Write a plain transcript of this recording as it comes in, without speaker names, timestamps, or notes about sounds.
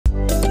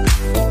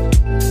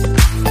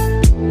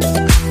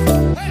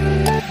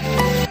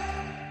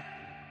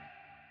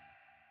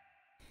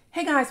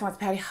guys, it's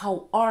Patty.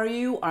 How are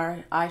you?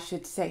 Or I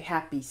should say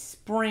happy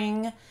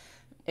spring.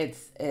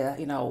 It's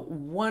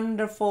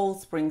wonderful.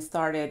 Spring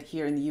started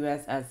here in the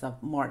US as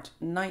of March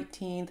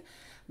 19th,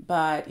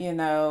 but in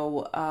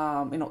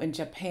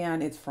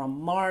Japan it's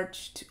from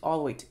March to all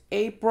the way to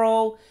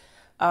April.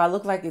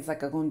 Look like it's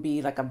going to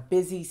be like a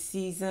busy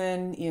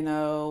season.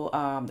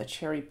 The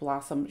cherry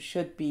blossom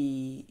should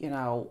be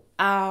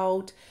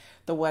out.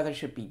 The weather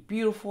should be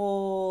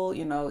beautiful.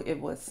 It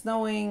was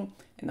snowing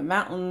in the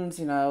mountains.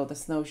 The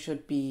snow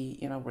should be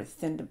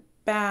rescinded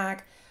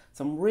back.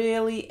 So I'm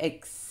really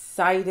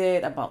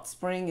excited about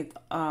spring. It's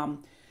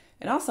and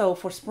also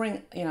for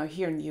spring,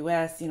 here in the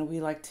US, we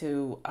like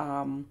to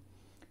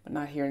but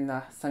not here in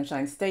the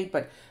Sunshine State,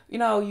 but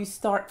you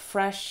start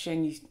fresh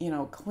and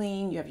you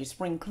clean. You have your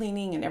spring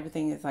cleaning and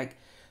everything is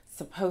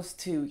supposed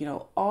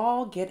to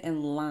all get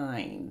in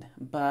line,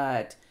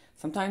 but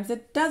sometimes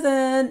it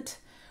doesn't.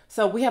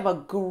 So we have a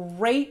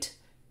great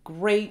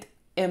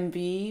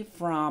MV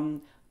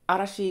from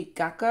Atarashii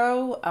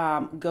Gakko,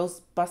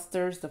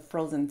 Ghostbusters, The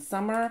Frozen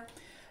Summer.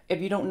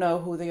 If you don't know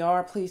who they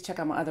are, please check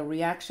out my other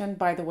reaction.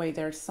 By the way,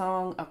 their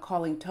song,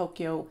 Calling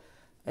Tokyo,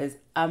 is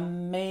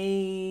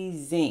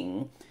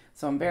amazing.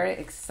 So I'm very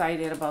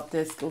excited about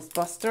this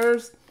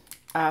Ghostbusters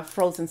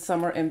Frozen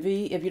Summer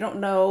MV. If you don't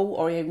know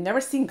or you've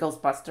never seen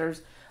Ghostbusters,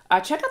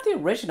 check out the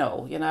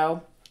original,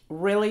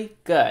 really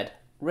good.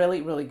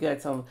 Really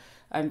good. So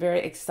I'm very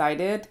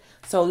excited.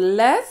 So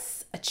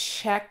let's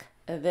check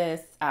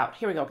this out.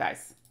 Here we go,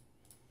 guys.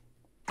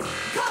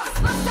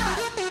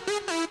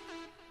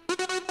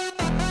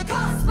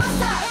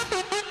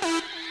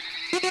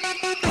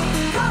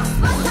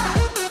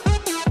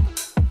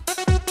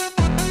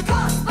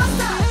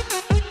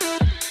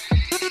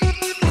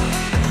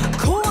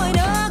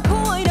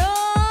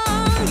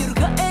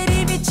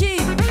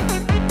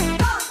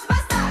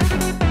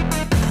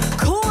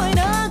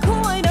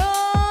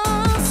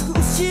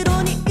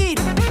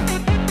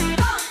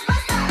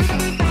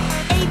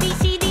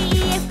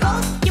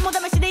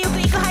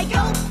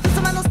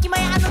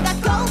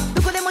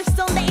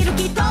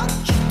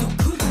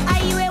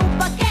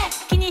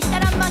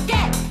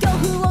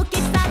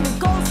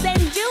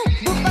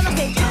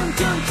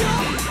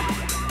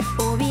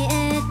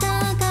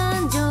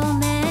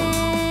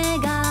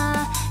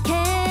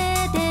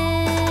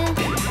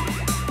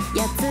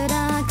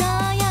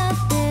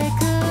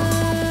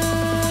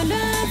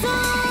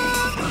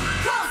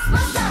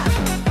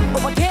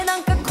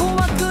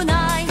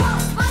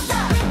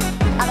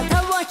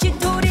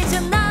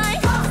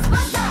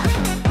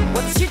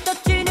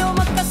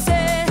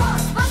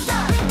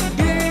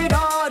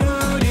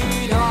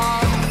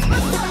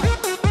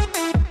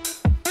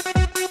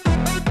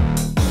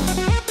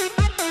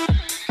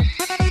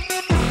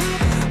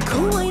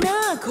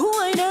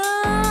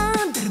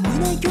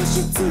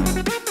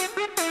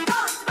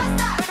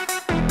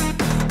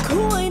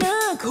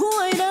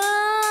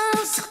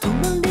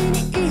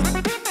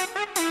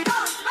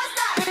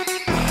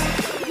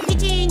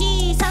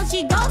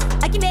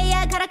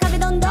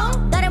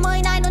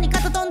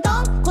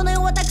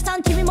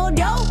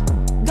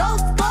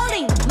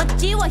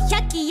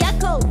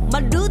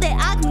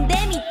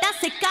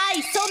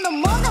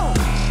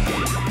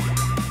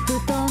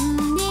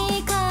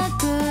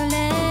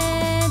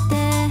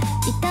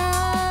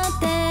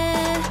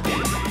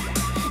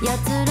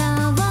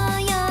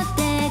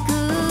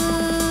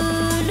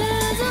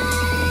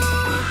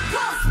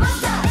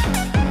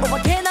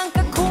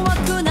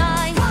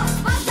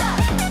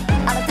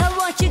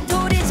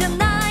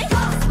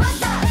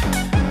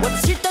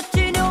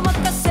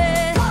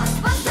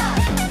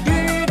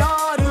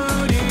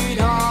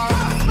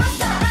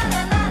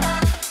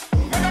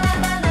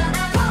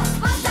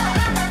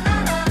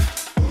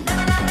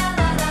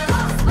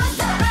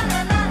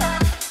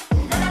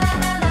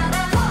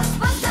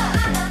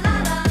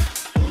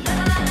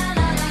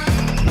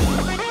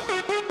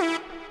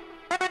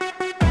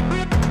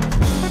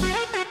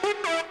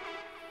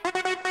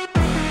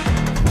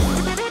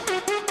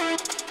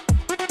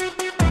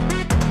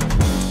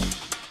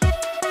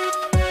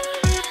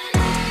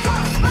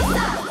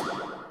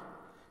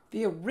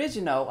 The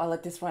original, I'll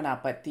let this run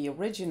out, but the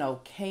original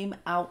came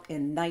out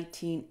in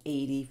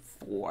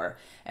 1984.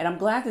 And I'm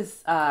glad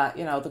this,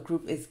 the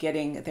group is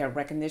getting their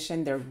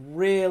recognition. They're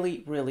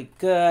really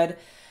good.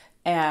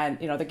 And,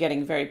 they're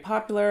getting very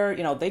popular.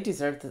 They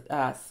deserve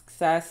the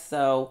success.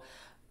 So,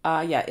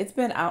 yeah, it's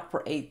been out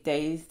for 8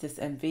 days, this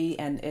MV,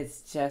 and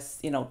it's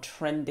just,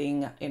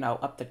 trending,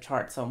 up the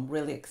chart. So I'm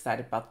really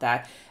excited about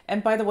that.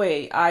 And by the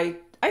way,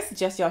 I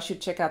suggest y'all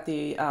should check out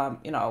the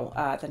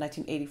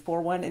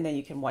 1984 one, and then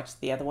you can watch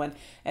the other one.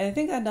 And I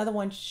think another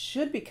one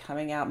should be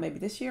coming out maybe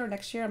this year or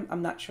next year.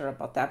 I'm not sure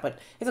about that, but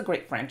it's a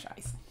great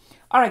franchise.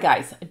 All right,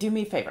 guys, do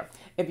me a favor.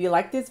 If you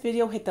like this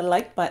video, hit the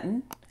like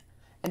button,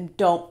 and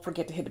don't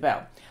forget to hit the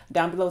bell.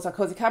 Down below is our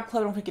Cozy Cop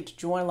Club. Don't forget to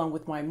join along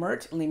with my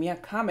merch. Leave me a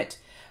comment.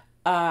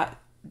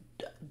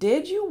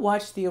 Did you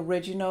watch the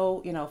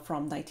original,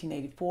 from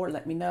 1984?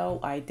 Let me know.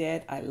 I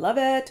did. I love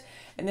it.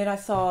 And then I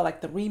saw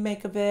like the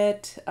remake of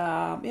it.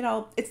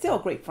 It's still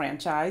a great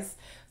franchise.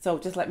 So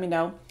just let me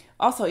know.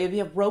 Also, if you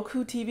have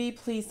Roku TV,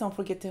 please don't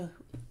forget to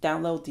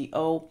download the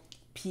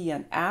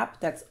OPN app.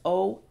 That's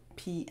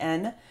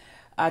OPN.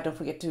 Don't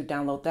forget to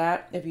download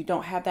that. If you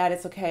don't have that,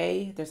 it's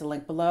okay. There's a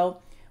link below.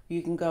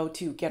 You can go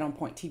to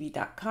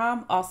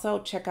getonpointtv.com. Also,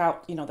 check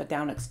out, the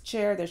Downix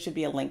chair. There should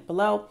be a link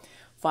below.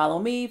 Follow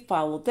me,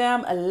 follow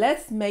them.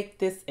 Let's make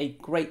this a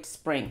great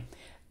spring.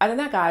 Other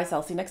than that, guys,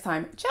 I'll see you next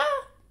time. Ciao!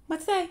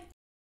 Matsu!